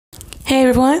Hey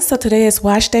everyone, so today is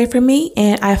wash day for me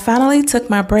and I finally took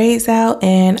my braids out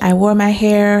and I wore my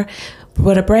hair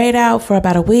with a braid out for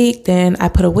about a week. Then I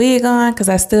put a wig on because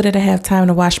I still didn't have time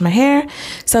to wash my hair.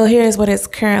 So here's what it's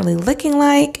currently looking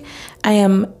like. I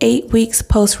am 8 weeks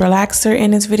post relaxer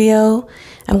in this video.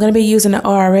 I'm going to be using the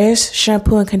ORS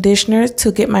shampoo and conditioner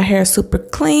to get my hair super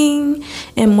clean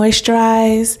and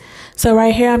moisturized. So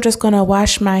right here, I'm just going to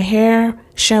wash my hair,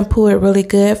 shampoo it really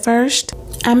good first.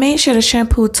 I made sure to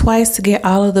shampoo twice to get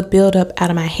all of the buildup out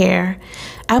of my hair.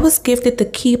 I was gifted the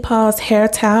KEEPOZ hair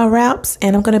towel wraps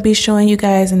and I'm going to be showing you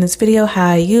guys in this video how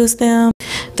I use them.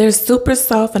 They're super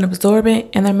soft and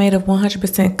absorbent and they're made of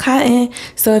 100% cotton.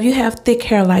 So if you have thick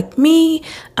hair like me,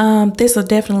 this will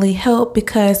definitely help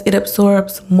because it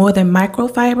absorbs more than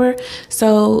microfiber.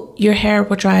 So your hair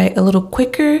will dry a little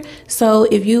quicker. So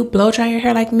if you blow dry your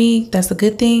hair like me, that's a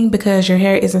good thing because your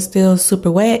hair isn't still super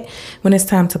wet when it's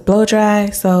time to blow dry.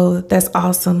 So that's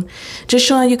awesome. Just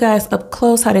showing you guys up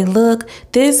close how they look.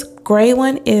 This gray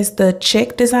one is the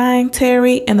check design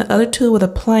terry and the other two with a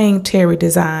plain terry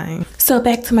design. So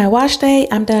back to my wash day,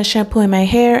 I'm done shampooing my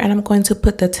hair and I'm going to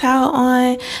put the towel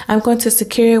on. I'm going to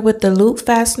secure it with the loop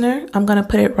fastener. I'm going to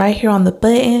put it right here on the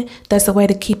button. That's a way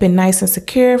to keep it nice and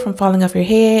secure from falling off your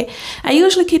head. I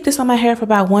usually keep this on my hair for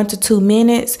about 1 to 2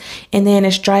 minutes and then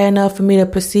it's dry enough for me to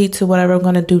proceed to whatever I'm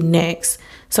going to do next.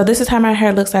 So this is how my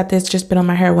hair looks like. This just been on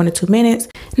my hair 1 to 2 minutes.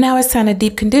 Now it's time to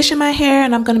deep condition my hair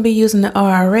and I'm going to be using the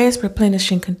ORS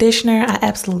replenishing conditioner. I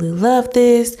absolutely love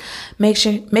this.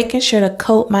 Making sure to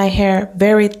coat my hair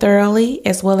very thoroughly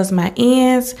as well as my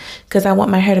ends because I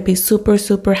want my hair to be super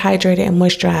hydrated and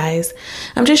moisturized.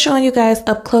 I'm just showing you guys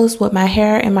up close what my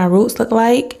hair and my roots look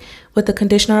like with the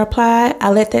conditioner applied. I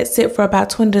let that sit for about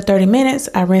 20 to 30 minutes.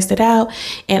 I rinsed it out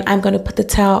and I'm going to put the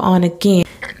towel on again.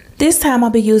 This time I'll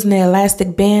be using the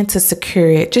elastic band to secure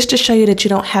it, just to show you that you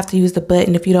don't have to use the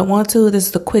button if you don't want to. This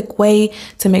is a quick way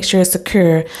to make sure it's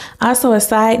secure. Also, a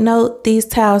side note, these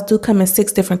towels do come in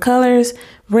 6 different colors: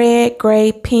 red,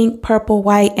 gray, pink, purple,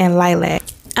 white, and lilac.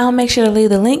 I'll make sure to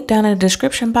leave the link down in the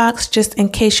description box just in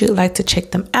case you'd like to check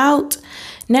them out.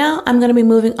 Now I'm going to be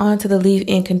moving on to the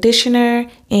leave-in conditioner,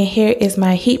 and here is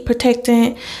my heat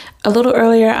protectant. A little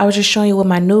earlier I was just showing you what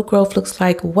my new growth looks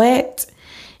like wet.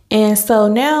 And so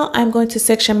now I'm going to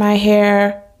section my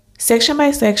hair section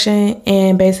by section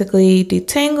and basically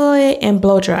detangle it and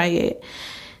blow dry it.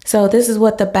 So this is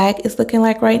what the back is looking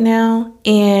like right now.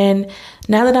 And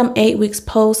now that I'm 8 weeks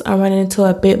post, I'm running into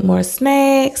a bit more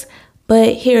snags.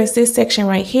 But here's this section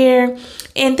right here.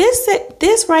 And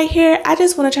this right here, I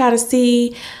just want to try to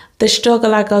see the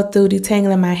struggle I go through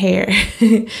detangling my hair.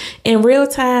 In real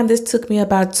time, this took me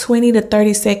about 20 to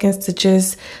 30 seconds to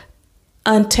just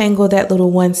untangle that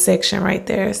little one section right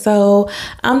there. So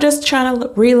I'm just trying to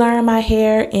relearn my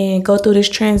hair and go through this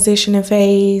transitioning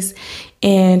phase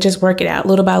and just work it out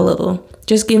little by little.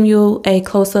 Just giving you a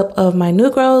close-up of my new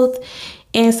growth.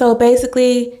 And so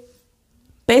basically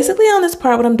on this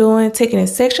part, what I'm doing, taking it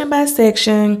section by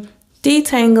section,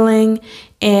 detangling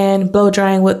and blow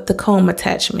drying with the comb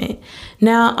attachment.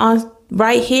 Now on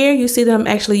right here, you see that I'm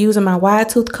actually using my wide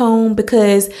tooth comb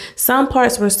because some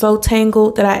parts were so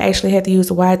tangled that I actually had to use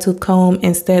a wide tooth comb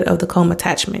instead of the comb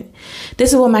attachment.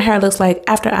 This is what my hair looks like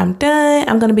after I'm done.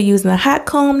 I'm going to be using a hot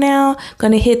comb now. I'm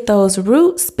going to hit those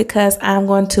roots because I'm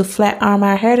going to flat iron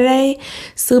my hair today.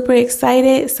 Super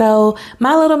excited. So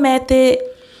my little method,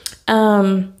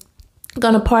 going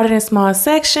to part it in small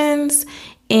sections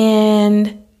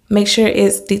and make sure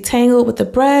it's detangled with the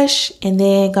brush and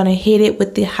then gonna hit it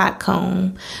with the hot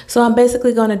comb. So I'm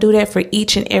basically gonna do that for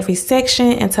each and every section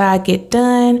until I get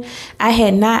done. I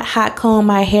had not hot combed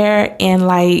my hair in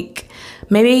like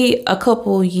maybe a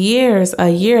couple years, a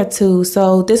year or two.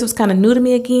 So this was kind of new to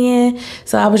me again.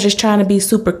 So I was just trying to be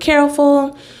super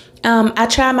careful. I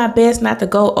tried my best not to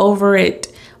go over it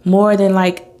more than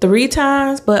like 3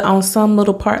 times, but on some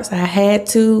little parts I had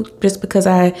to just because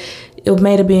it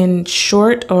may have been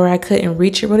short or I couldn't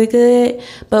reach it really good.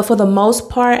 But for the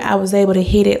most part, I was able to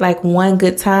hit it like 1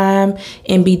 good time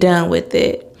and be done with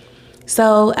it.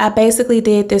 So I basically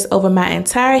did this over my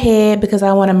entire head because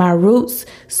I wanted my roots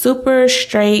super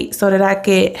straight so that I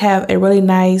could have a really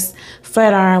nice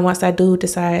flat iron once I do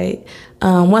decide,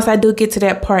 once I do get to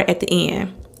that part at the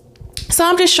end. So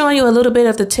I'm just showing you a little bit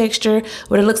of the texture,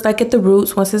 what it looks like at the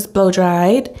roots once it's blow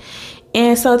dried.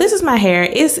 And so this is my hair.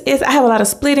 I have a lot of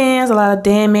split ends, a lot of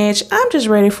damage. I'm just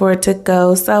ready for it to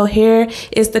go. So here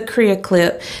is the Crea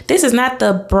clip. This is not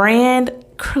the brand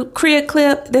Crea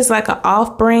clip. This is like an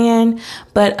off brand,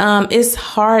 but it's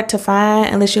hard to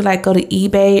find unless you like go to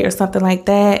eBay or something like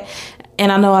that.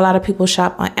 And I know a lot of people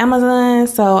shop on Amazon,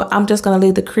 so I'm just gonna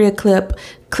leave the Crea clip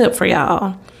for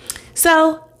y'all.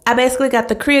 So I basically got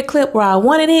the Korea clip where I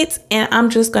wanted it, and I'm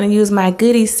just going to use my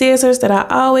goody scissors that I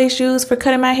always use for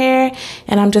cutting my hair,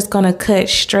 and I'm just going to cut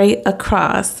straight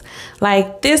across.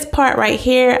 Like this part right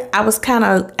here,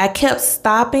 I kept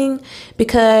stopping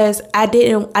because I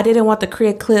didn't want the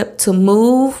Korea clip to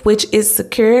move, which is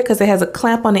secure because it has a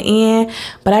clamp on the end,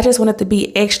 but I just wanted to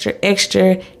be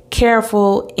extra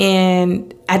careful,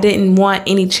 and I didn't want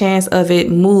any chance of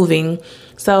it moving.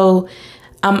 So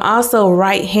I'm also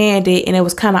right-handed, and it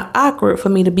was kind of awkward for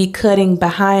me to be cutting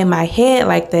behind my head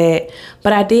like that,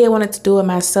 but I did want to do it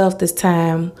myself this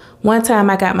time. One time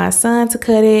I got my son to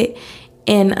cut it,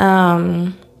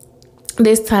 and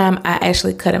this time I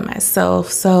actually cut it myself.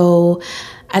 So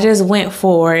I just went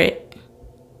for it.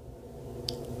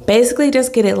 Basically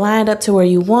just get it lined up to where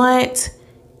you want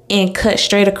and cut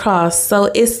straight across.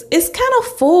 So it's kind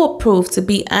of foolproof, to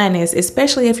be honest,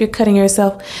 especially if you're cutting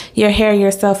your hair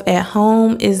yourself at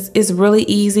home. Is really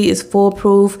easy. It's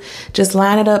foolproof. Just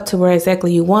line it up to where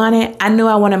exactly you want it. I knew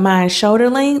I wanted mine shoulder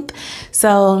length,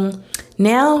 so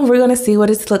now we're gonna see what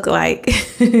it's look like.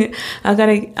 I'm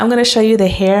gonna show you the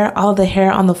hair, all the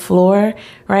hair on the floor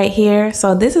right here.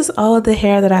 So this is all of the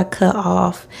hair that I cut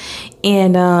off,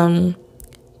 and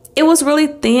it was really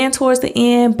thin towards the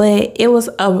end, but it was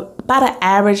about an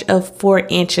average of 4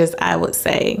 inches, I would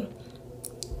say.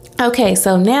 Okay,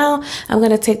 so now I'm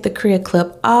going to take the Korea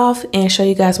clip off and show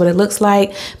you guys what it looks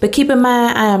like. But keep in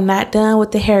mind, I am not done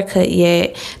with the haircut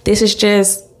yet. This is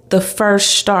just the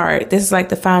first start. This is like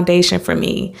the foundation for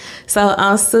me. So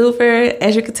I'm as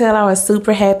you can tell, I was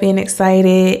super happy and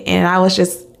excited, and I was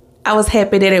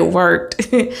happy that it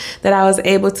worked, that I was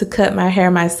able to cut my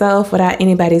hair myself without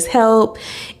anybody's help.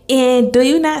 And do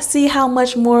you not see how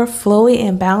much more flowy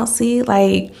and bouncy?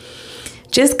 Like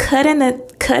just cutting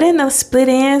the split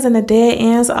ends and the dead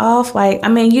ends off. Like, I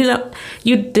mean, you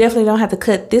definitely don't have to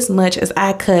cut this much as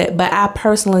I cut, but I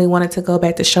personally wanted to go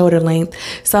back to shoulder length.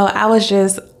 So I was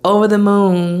just over the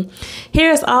moon.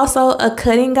 Here's also a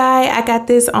cutting guide. I got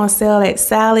this on sale at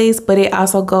Sally's, but it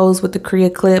also goes with the Korea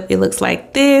clip. It looks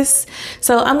like this.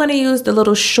 So I'm going to use the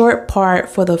little short part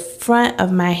for the front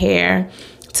of my hair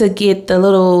to get the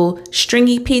little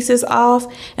stringy pieces off,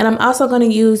 and I'm also going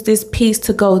to use this piece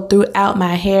to go throughout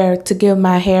my hair to give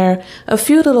my hair a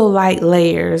few little light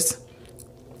layers.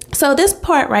 So this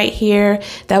part right here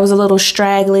that was a little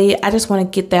straggly, I just want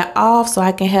to get that off so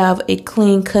I can have a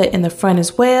clean cut in the front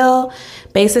as well.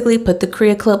 Basically put the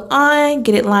Korea clip on,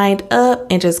 get it lined up,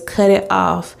 and just cut it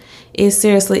off. It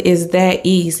seriously is that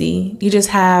easy. You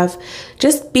just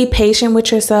be patient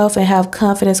with yourself and have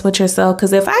confidence with yourself,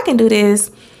 because if I can do this,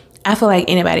 I feel like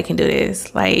anybody can do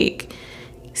this. Like,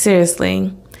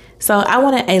 seriously. So I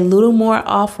wanted a little more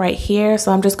off right here,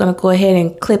 so I'm just going to go ahead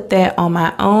and clip that on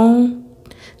my own,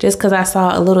 just because I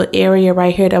saw a little area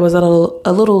right here that was a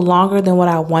little longer than what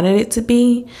I wanted it to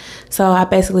be. So I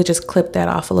basically just clipped that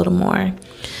off a little more.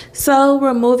 So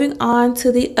we're moving on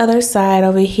to the other side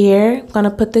over here. I'm going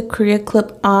to put the Korea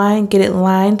clip on, get it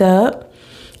lined up.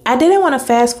 I didn't want to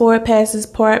fast forward past this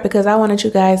part because I wanted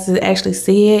you guys to actually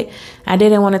see it. I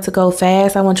didn't want it to go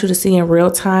fast. I want you to see in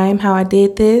real time how I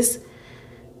did this.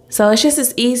 So it's just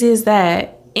as easy as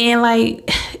that. And like,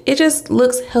 it just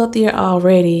looks healthier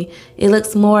already. It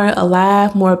looks more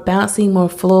alive, more bouncy, more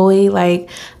flowy. Like,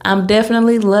 I'm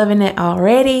definitely loving it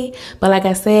already. But like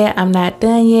I said, I'm not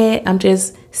done yet. I'm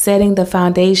just setting the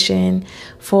foundation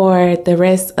for the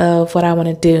rest of what I want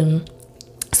to do.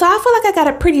 So I feel like I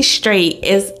got it pretty straight,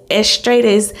 as straight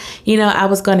as, you know, I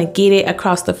was going to get it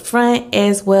across the front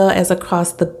as well as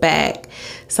across the back.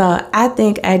 So I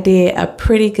think I did a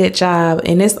pretty good job,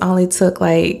 and this only took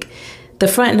like, the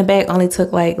front and the back only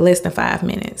took like less than 5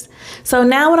 minutes. So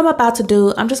now what I'm about to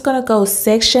do, I'm just going to go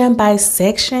section by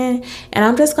section, and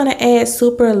I'm just going to add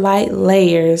super light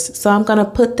layers. So I'm going to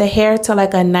put the hair to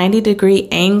like a 90-degree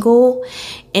angle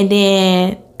and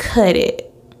then cut it.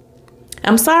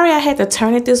 I'm sorry I had to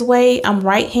turn it this way. I'm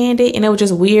right-handed, and it was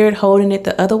just weird holding it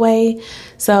the other way.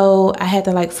 So I had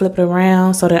to like flip it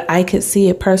around so that I could see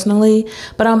it personally.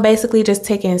 But I'm basically just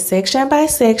taking section by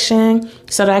section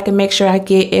so that I can make sure I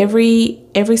get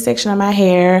every section of my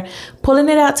hair, pulling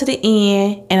it out to the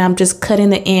end, and I'm just cutting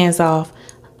the ends off.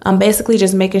 I'm basically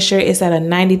just making sure it's at a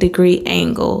 90-degree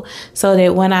angle so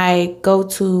that when I go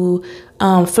to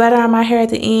flat iron my hair at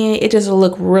the end, it just will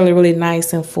look really, really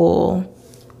nice and full.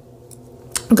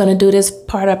 I'm going to do this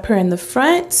part up here in the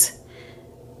front.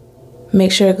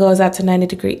 Make sure it goes out to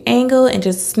 90-degree angle and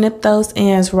just snip those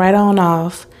ends right on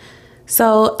off.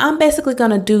 So I'm basically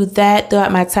going to do that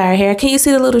throughout my entire hair. Can you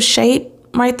see the little shape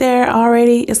right there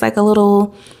already? It's like a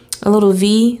little a little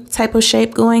V type of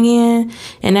shape going in,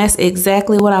 and that's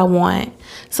exactly what I want.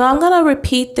 So I'm gonna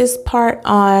repeat this part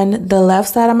on the left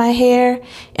side of my hair,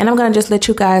 and I'm gonna just let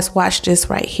you guys watch this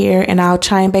right here, and I'll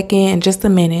chime back in just a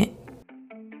minute.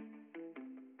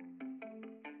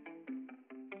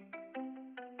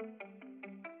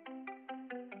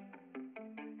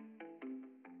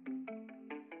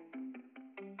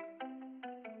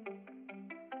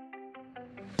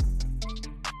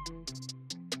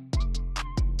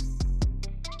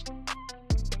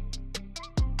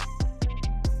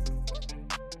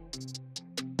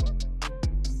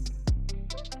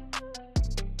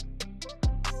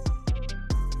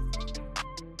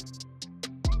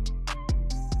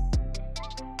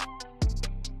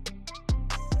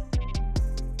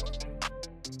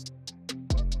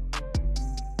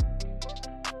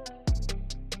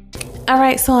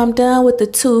 Alright, so I'm done with the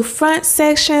two front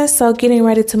sections, so getting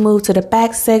ready to move to the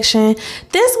back section.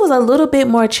 This was a little bit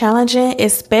more challenging,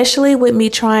 especially with me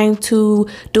trying to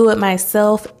do it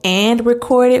myself and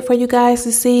record it for you guys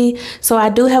to see. So I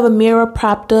do have a mirror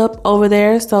propped up over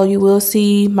there, so you will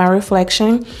see my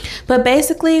reflection. But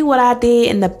basically what I did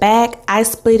in the back, I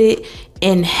split it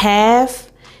in half.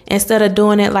 Instead of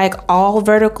doing it like all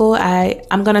vertical,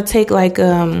 I'm gonna take like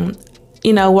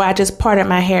you know, where I just parted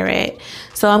my hair at.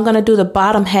 So I'm gonna do the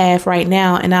bottom half right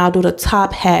now, and I'll do the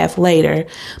top half later.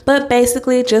 But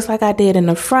basically, just like I did in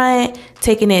the front,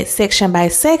 taking it section by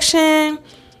section,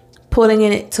 pulling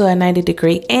it to a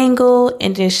 90-degree angle,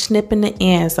 and just snipping the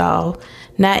ends off.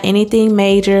 Not anything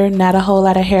major, not a whole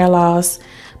lot of hair loss,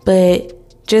 but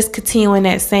just continuing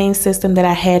that same system that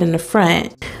I had in the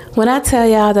front. When I tell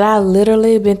y'all that I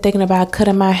literally been thinking about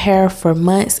cutting my hair for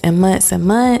months and months and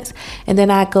months, and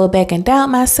then I go back and doubt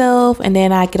myself, and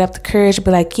then I get up the courage to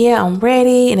be like, yeah, I'm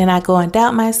ready, and then I go and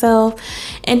doubt myself,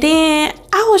 and then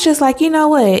I was just like, you know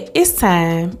what, it's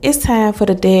time for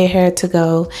the dead hair to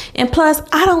go. And plus,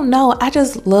 I don't know, I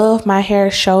just love my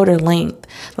hair shoulder length.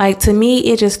 Like, to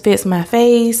me, it just fits my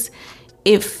face.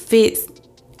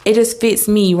 It just fits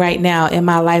me right now in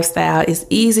my lifestyle. It's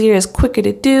easier, it's quicker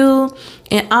to do.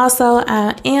 And also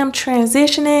I am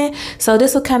transitioning. So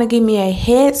this will kind of give me a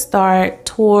head start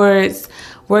towards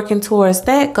working towards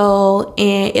that goal.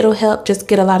 And it'll help just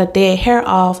get a lot of dead hair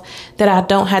off that I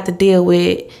don't have to deal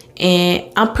with.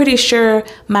 And I'm pretty sure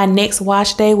my next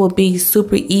wash day will be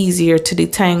super easier to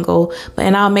detangle.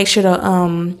 And I'll make sure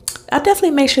to I'll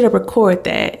definitely make sure to record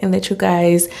that and let you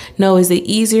guys know, is it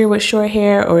easier with short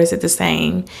hair or is it the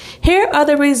same? Here are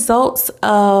the results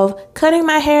of cutting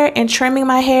my hair and trimming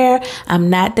my hair. I'm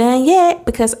not done yet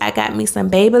because I got me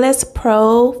some BaByliss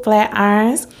Pro flat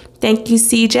irons. Thank you,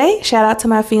 CJ. Shout out to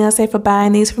my fiance for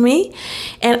buying these for me.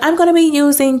 And I'm going to be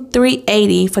using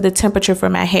 380 for the temperature for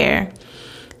my hair.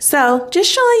 So just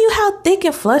showing you how thick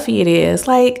and fluffy it is.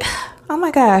 Like, oh my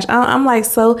gosh, I'm like,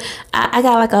 so I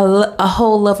got like a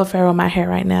whole love affair with my hair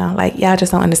right now. Like, y'all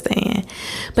just don't understand.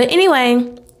 But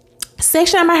anyway,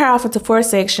 section my hair off into 4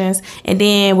 sections, and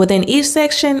then within each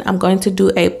section I'm going to do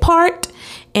a part,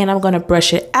 and I'm going to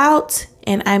brush it out,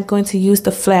 and I'm going to use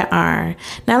the flat iron.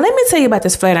 Now let me tell you about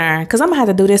this flat iron, because I'm gonna have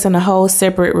to do this in a whole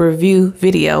separate review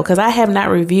video, because I have not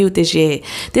reviewed this yet.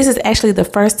 This is actually the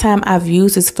first time I've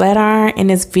used this flat iron in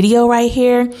this video right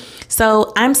here.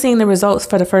 So I'm seeing the results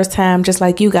for the first time, just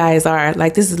like you guys are.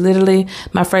 Like, this is literally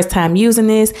my first time using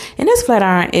this, and this flat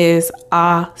iron is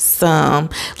awesome.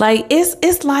 Like,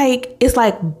 it's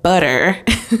like butter.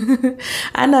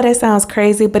 I know that sounds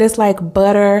crazy, but it's like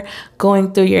butter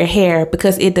going through your hair,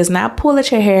 because it does not pull at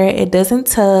your hair, it doesn't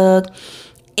tug,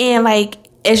 and like,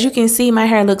 as you can see, my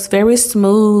hair looks very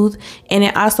smooth, and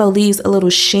it also leaves a little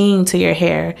sheen to your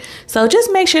hair. So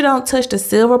just make sure you don't touch the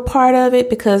silver part of it,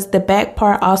 because the back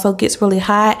part also gets really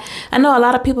hot. I know a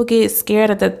lot of people get scared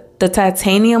of the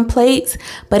titanium plates,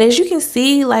 but as you can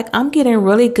see, like, I'm getting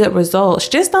really good results.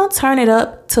 Just don't turn it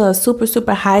up to a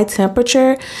super high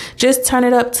temperature. Just turn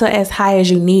it up to as high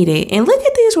as you need it. And look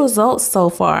at these results so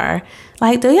far.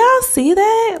 Like, do y'all see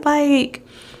that? Like,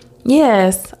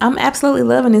 yes, I'm absolutely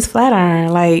loving this flat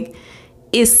iron. Like,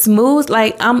 it's smooth.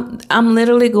 Like, I'm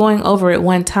literally going over it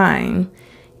one time,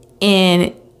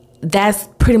 and that's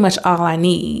pretty much all I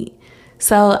need.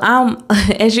 So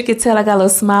as you can tell, I got a little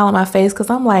smile on my face,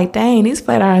 because I'm like, dang, these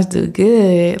flat irons do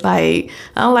good. Like,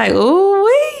 I'm like, ooh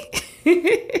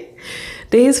wee.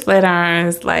 These flat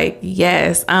irons, like,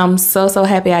 yes, I'm so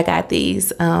happy I got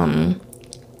these.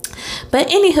 But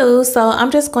anywho, so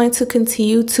I'm just going to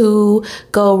continue to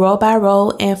go row by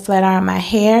row and flat iron my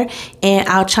hair, and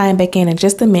I'll chime back in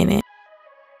just a minute.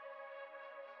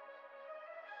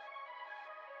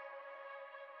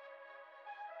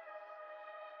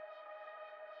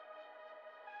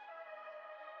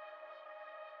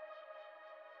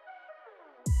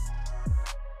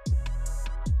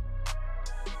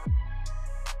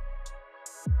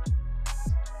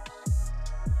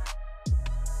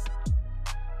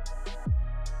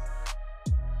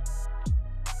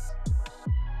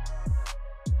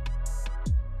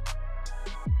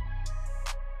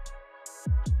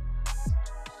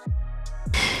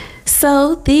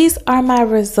 So these are my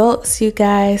results, you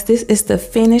guys. This is the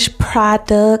finished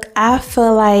product. I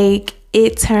feel like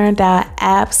it turned out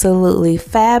absolutely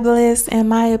fabulous in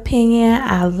my opinion.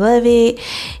 I love it.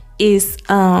 It's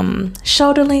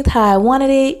shoulder length how I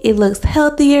wanted it. It looks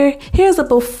healthier. Here's a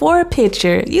before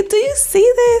picture. Do you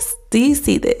see this? Do you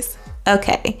see this?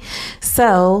 Okay,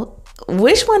 so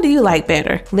which one do you like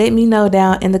better? Let me know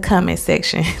down in the comment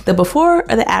section, the before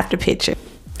or the after picture.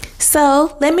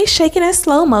 So let me shake it in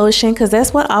slow motion because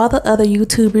that's what all the other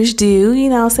YouTubers do. You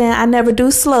know what I'm saying? I never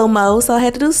do slow-mo, so I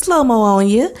had to do slow-mo on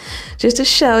you just to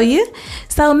show you.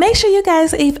 So make sure you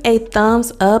guys leave a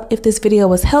thumbs up if this video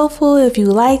was helpful, if you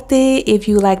liked it, if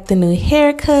you liked the new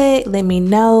haircut, let me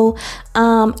know.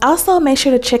 Also make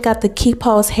sure to check out the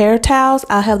KEEPOZ hair towels.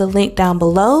 I'll have the link down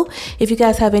below. If you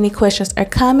guys have any questions or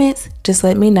comments, just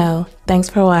let me know. Thanks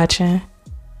for watching.